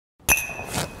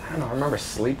don't know, I remember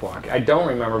sleepwalking. I don't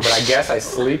remember, but I guess I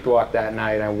sleepwalked that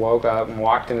night. I woke up and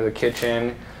walked into the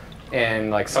kitchen,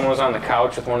 and like someone was on the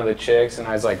couch with one of the chicks, and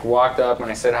I was like walked up and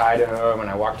I said hi to him, and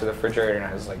I walked to the refrigerator and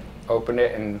I was like opened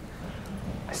it, and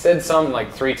I said something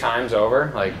like 3 times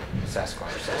over, like Sasquatch,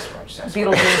 Sasquatch,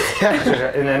 Sasquatch.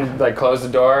 Beetlejuice. And then like closed the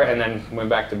door and then went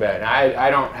back to bed. And I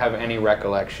don't have any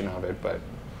recollection of it, but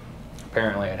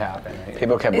apparently it happened.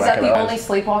 People kept Is that the only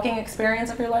sleepwalking experience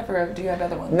of your life, or do you have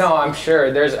other ones? No, I'm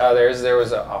sure there's others. There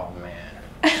was oh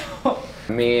man.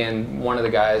 Me and one of the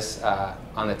guys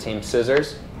on the team,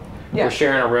 Scissors, we're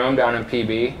sharing a room down in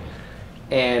PB,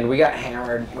 and we got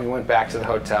hammered. We went back to the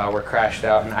hotel. We're crashed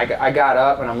out, and I got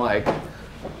up, and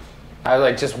I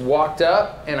like just walked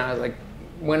up, and I like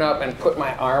went up and put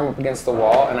my arm up against the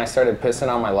wall, and I started pissing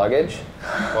on my luggage.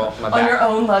 Well, my on your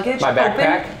own luggage? My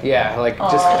backpack. Open? Yeah, like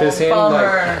just pissing.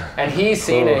 Like, and he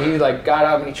seen it. He like got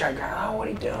up and he tried. Oh, what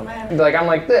are you doing, man? Like I'm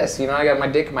like this, you know. I got my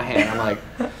dick in my hand. I'm like,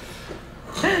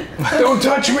 don't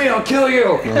touch me, I'll kill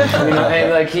you. You know,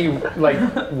 and like he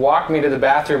like walked me to the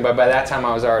bathroom, but by that time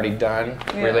I was already done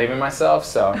relieving myself.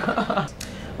 So.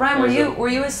 Ryan, were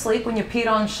you asleep when you peed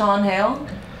on Sean Hale?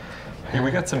 Hey, we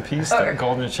got some pee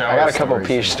golden shower. I got a couple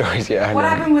pee stories, yeah. What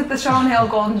happened with the Sean Hale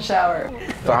golden shower?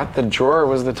 Thought the drawer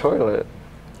was the toilet.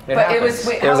 It was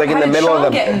like in the middle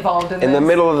of the in the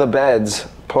middle of the beds.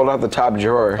 Pulled out the top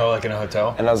drawer. Oh, like in a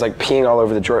hotel? And I was like peeing all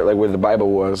over the drawer, like where the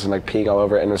Bible was, and like peeing all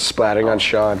over it, and it was splattering on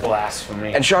Sean.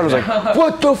 Blasphemy. And Sean was like,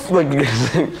 "What the f?" Like,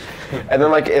 and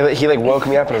then like he like woke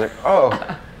me up, and I was like,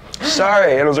 "Oh,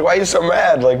 sorry." And I was like, "Why are you so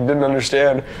mad?" Like didn't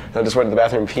understand. And I just went to the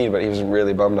bathroom and peed, but he was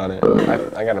really bummed on it.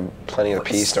 I got plenty of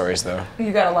pee stories though.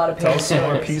 You got a lot of pee stories. Tell us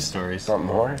some more pee stories. Want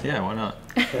more? Yeah, why not?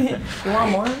 You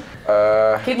want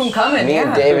more? Keep them coming. Me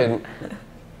and David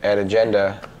at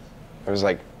Agenda, it was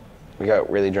like. We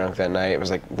got really drunk that night. It was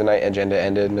like the night Agenda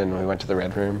ended, and then we went to the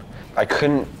Red Room. I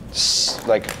couldn't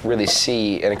like really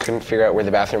see, and I couldn't figure out where the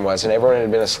bathroom was. And everyone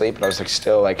had been asleep, but I was like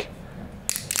still like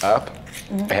up,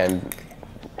 and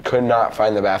could not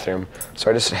find the bathroom.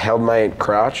 So I just held my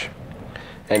crotch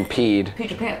and peed. Peed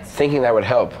your pants. Thinking that would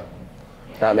help,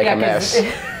 not make a mess.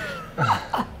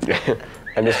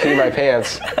 And just peed my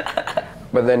pants.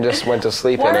 But then just went to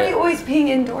sleep in it. Why are you always peeing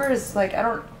indoors? Like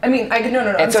no.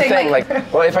 It's a thing. Like,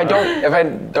 well, if I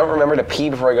don't remember to pee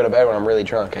before I go to bed when I'm really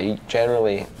drunk, I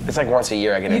generally it's like once a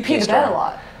year I get a pee. You pee in bed a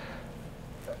lot.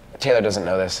 Taylor doesn't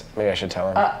know this. Maybe I should tell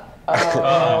him.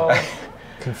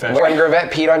 Confession. When Gravette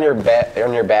peed on your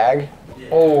bag,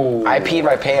 I peed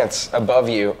my pants above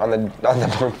you on the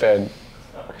bunk bed,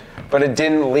 but it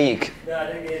didn't leak. No, I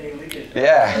didn't get any leakage.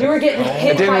 Yeah. You were getting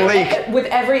hit with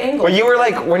every angle. Well, you were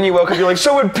like, when you woke up, you're like,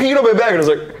 someone peed on my bag, and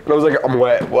I was like, I'm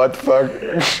wet. What the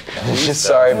fuck?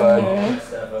 Sorry, bud.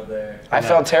 I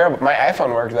felt terrible. My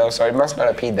iPhone worked though, so I must not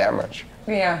have peed that much.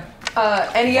 Yeah.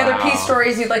 Any other pee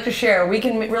stories you'd like to share? We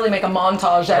can really make a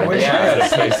montage out of this.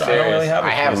 I don't really have. I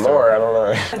have more. I don't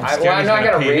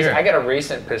know. I got a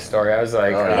recent piss story. I was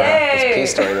like, yay! Pee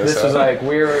story. This was like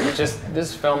we were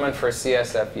just filming for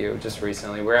CSFU just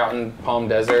recently. We're out in Palm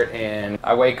Desert, and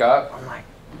I wake up. I'm like,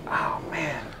 oh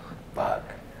man, fuck.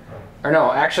 Or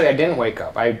no, actually I didn't wake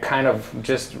up. I kind of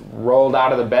just rolled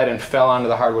out of the bed and fell onto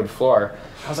the hardwood floor.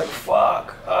 I was like,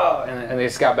 fuck. Oh, and they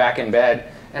just got back in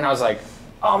bed, and I was like,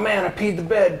 oh man, I peed the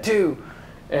bed too.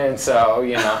 And so,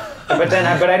 you know, but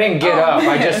I didn't get up.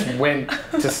 I just went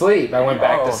to sleep. I went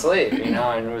back to sleep, you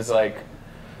know, and it was like.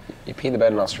 You peed the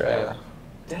bed in Australia.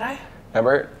 Did I?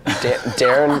 Remember,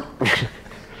 Darren?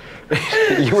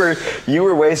 you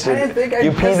were wasted. I didn't think I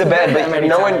you peed the bed, but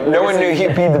no one knew you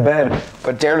peed the bed.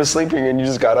 But Darren was sleeping, and you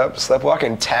just got up, sleepwalk,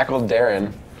 and tackled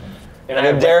Darren.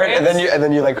 And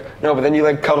then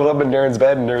you cuddled up in Darren's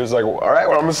bed, and Darren was like, all right,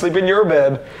 well, I'm gonna sleep in your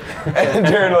bed. And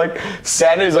Darren like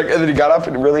sat and and then he got up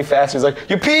and really fast. He was like,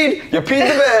 you peed the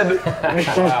bed.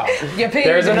 Wow. You peed.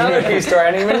 There's another pee story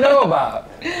I didn't even know about.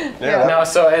 Yeah. No,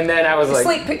 so and then I was like,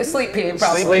 sleep pee,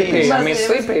 probably. Sleep pee. I mean,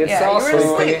 sleep pee. It's all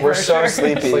sleepy. We're so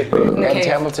sleepy. Ed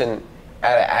Templeton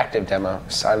at an active demo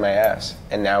signed my ass,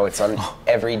 and now it's on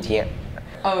every DM.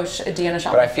 Oh, Deanna Shaw.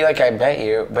 But I feel like I met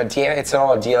you. But Deanna, it's not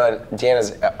all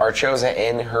Deanna's Archosa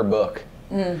in her book.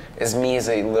 Is me as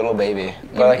a little baby.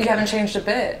 But you haven't changed a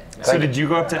bit. So did you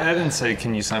go up to Ed and say,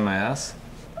 "Can you sign my ass"?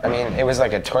 I mean, it was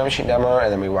like a toy machine demo,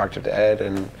 and then we walked up to Ed,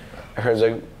 and I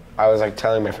was like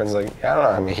telling my friends like, I don't know.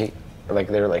 I mean,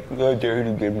 they were like, "Oh,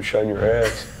 dude, give me shine your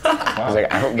ass." I was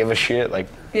like, I don't give a shit. Like,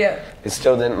 it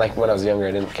still didn't like when I was younger.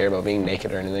 I didn't care about being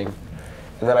naked or anything.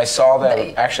 And then I saw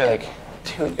them actually like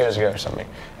 2 years ago or something,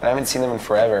 and I haven't seen them in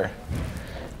forever.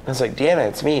 I was like, Deanna,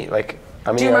 it's me. Like,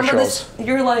 I'm in your Do you remember this?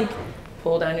 You're like,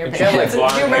 pull down your You have, like, pants. Do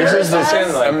blonde you remember hair. This is this?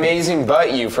 this amazing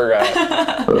butt you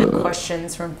forgot.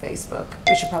 Questions from Facebook.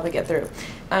 We should probably get through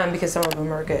because some of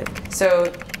them are good.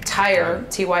 So Tyre,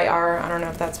 Tyr, I don't know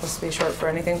if that's supposed to be short for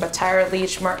anything, but Tyre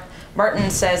Leach Martin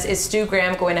says, is Stu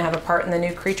Graham going to have a part in the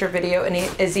new Creature video, and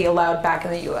is he allowed back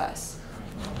in the U.S.?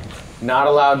 Not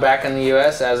allowed back in the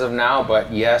U.S. as of now,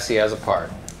 but yes, he has a part.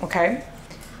 Okay,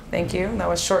 thank you. That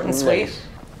was short and sweet. Nice.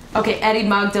 Okay, Eddie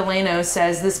Magdaleno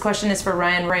says, this question is for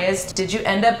Ryan Reyes. Did you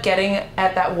end up getting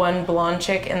at that one blonde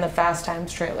chick in the Fast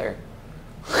Times trailer?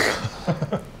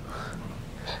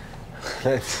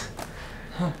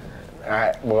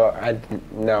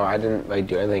 No, I didn't like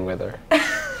do anything with her.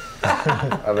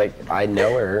 I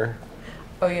know her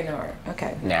Oh, you know her.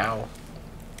 Okay. now.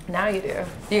 Now you do.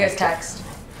 You guys text.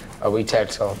 Oh, we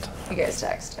text all the time. You guys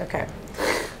text. Okay.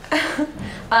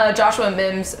 Joshua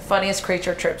Mims, funniest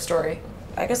creature trip story.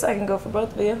 I guess I can go for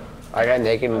both of you. I got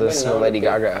naked and listened to Lady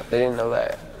Gaga. They didn't know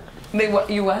that.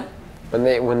 You what? When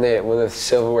the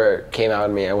silverware came out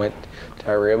of me, I went to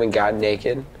our room and got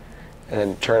naked, and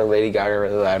then turned to Lady Gaga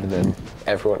really loud, and then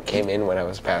everyone came in when I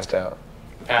was passed out.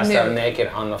 Passed out naked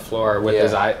on the floor with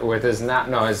his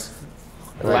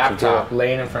laptop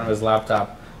laying in front of his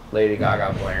laptop. Lady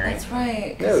Gaga blaring. That's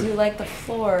right, because you like the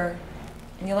floor,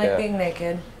 and you like being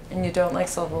naked, and you don't like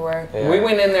silverware. Yeah. We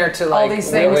went in there to like All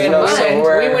these things we combined.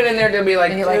 went in there to be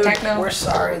like, And you like dude, techno? we're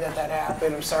sorry that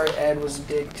happened. I'm sorry Ed was a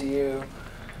dick to you.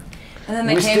 And then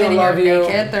they We came still in and love you're you.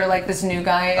 naked. They're like this new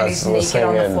guy, and he's naked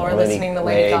on the floor listening to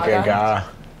Lady Gaga.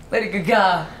 Lady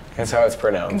Gaga. That's how it's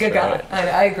pronounced. Gaga. Right?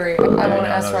 I agree. I want to now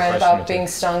ask another Ryan question or about two. being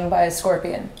stung by a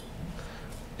scorpion.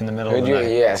 In the middle of Who'd the you?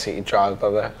 night. Yeah, so you draw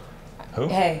above that. Who?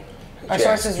 Hey, our you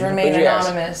sources ask? remain Who'd you ask?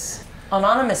 anonymous.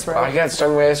 Anonymous, I right? got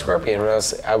stung by a scorpion when I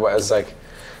was like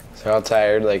so all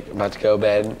tired, like about to go to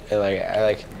bed, and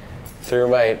I threw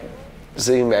my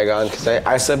sleeping bag on because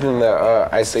I slept in the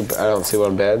I don't sleep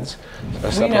on beds.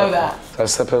 So We know that. So I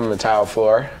slept on the tile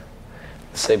floor,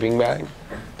 the sleeping bag.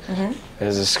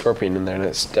 There's a scorpion in there and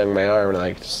it stung my arm,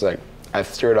 and I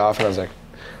threw it off and I was like,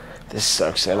 this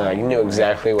sucks, and I knew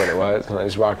exactly what it was, and I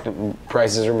just walked in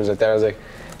Price's room, was like that. I was like,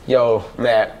 yo,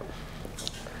 Matt,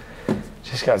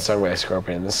 just got stung by a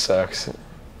scorpion. This sucks.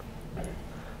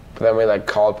 But then we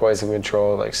called poison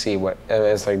control, see what, and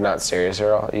it's not serious at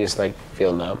all. You just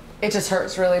feel numb. It just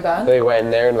hurts really bad. They went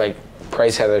in there and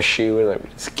Price had a shoe and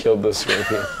just killed the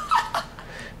scorpion.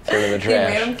 Threw it in the He made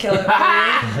trash. him kill it for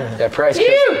you. Yeah, Price.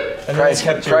 And then they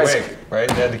kept you awake, right?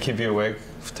 They had to keep you awake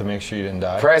to make sure you didn't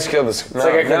die. Price killed the scorpion.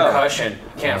 It's like a concussion.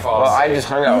 Can't fall Well, I asleep. just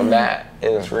hung out with Matt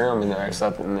in his room, and then I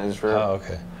slept in his room. Oh,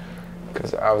 okay.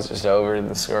 Because I was just over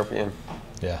the scorpion.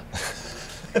 Yeah.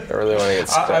 I really want to get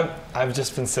stung. I've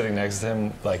just been sitting next to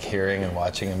him, hearing and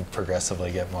watching him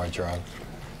progressively get more drunk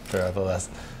throughout the last.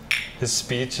 His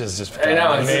speech is just I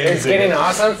know, it's getting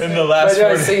awesome. In the last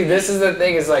but 40 see, this is the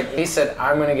thing, is he said,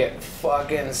 I'm gonna get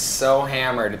fucking so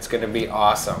hammered, it's gonna be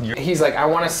awesome. He's like, I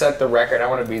wanna set the record, I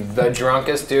wanna be the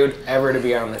drunkest dude ever to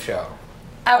be on the show.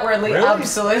 Outwardly, Really?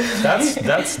 absolutely.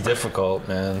 That's difficult,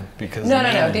 man. Because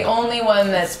No. The only one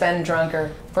that's been drunker,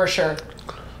 for sure,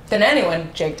 than anyone,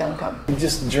 Jake Duncombe.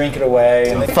 Just drink it away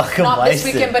and fucking Not this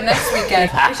weekend, but next weekend.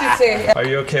 I should say. Are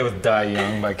you okay with Die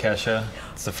Young by Kesha?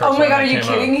 It's the first Oh my one god, that are you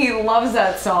came kidding? out. He loves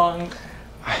that song.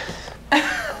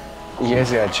 You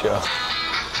guys gotta chill.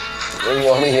 You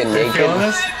want me to get You naked? feeling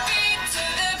this?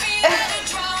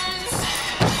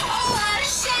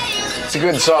 It's a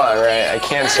good song, right? I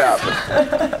can't stop.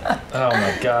 Oh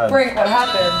my god. Brink, what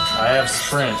happened? I have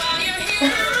Sprint. I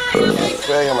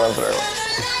feel like I'm gonna throw up.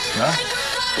 No?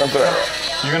 I'm gonna throw up.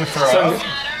 You're gonna throw up?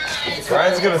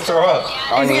 Ryan's gonna throw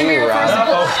up. On you,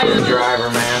 Rob. I'm the driver,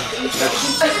 man.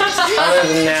 Other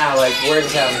than that, we're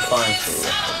just having fun.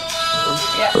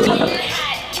 Yeah.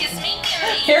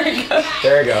 Here we go.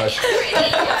 There it goes.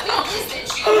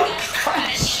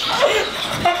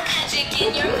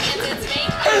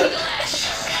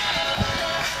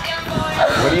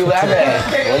 What are you laughing at?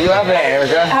 What are you laughing at,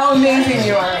 Erica? How amazing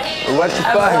you are. What the I'm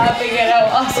fuck? laughing at how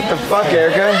awesome. What the fuck,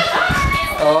 Erica?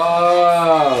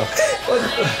 Oh.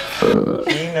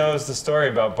 He knows the story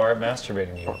about Bart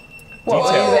masturbating you. What, were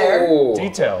you there? Oh.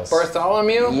 Details.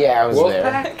 Bartholomew? Yeah, I was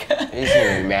Wolfpack? there. He's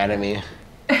gonna be mad at me.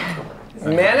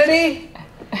 Manatee?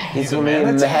 He's gonna be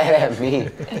mad at me.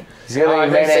 He's Oh, gonna I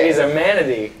be think mad he's at a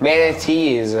manatee.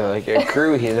 Manatee is a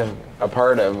crew he's a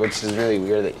part of, which is really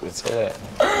weird that you would say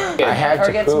that. I have Or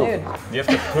to gets poop. nude. You have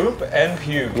to poop and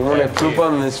puke. You wanna and poop pee.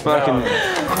 on this fucking...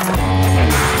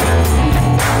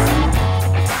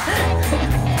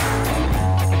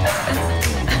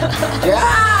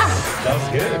 That was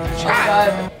good. Oh my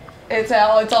god. It's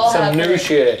all Some happening. new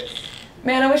shit.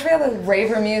 Man, I wish we had like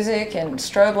raver music and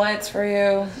strobe lights for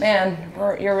you. Man,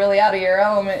 you're really out of your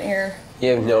element here.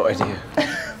 You have no idea.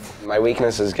 My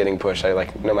weakness is getting pushed. I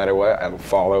like, no matter what, I'll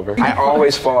fall over. I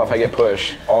always fall if I get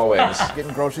pushed, always.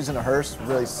 Getting groceries in a hearse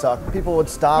really sucked. People would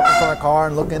stop in front of a car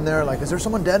and look in there like, is there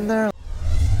someone dead in there?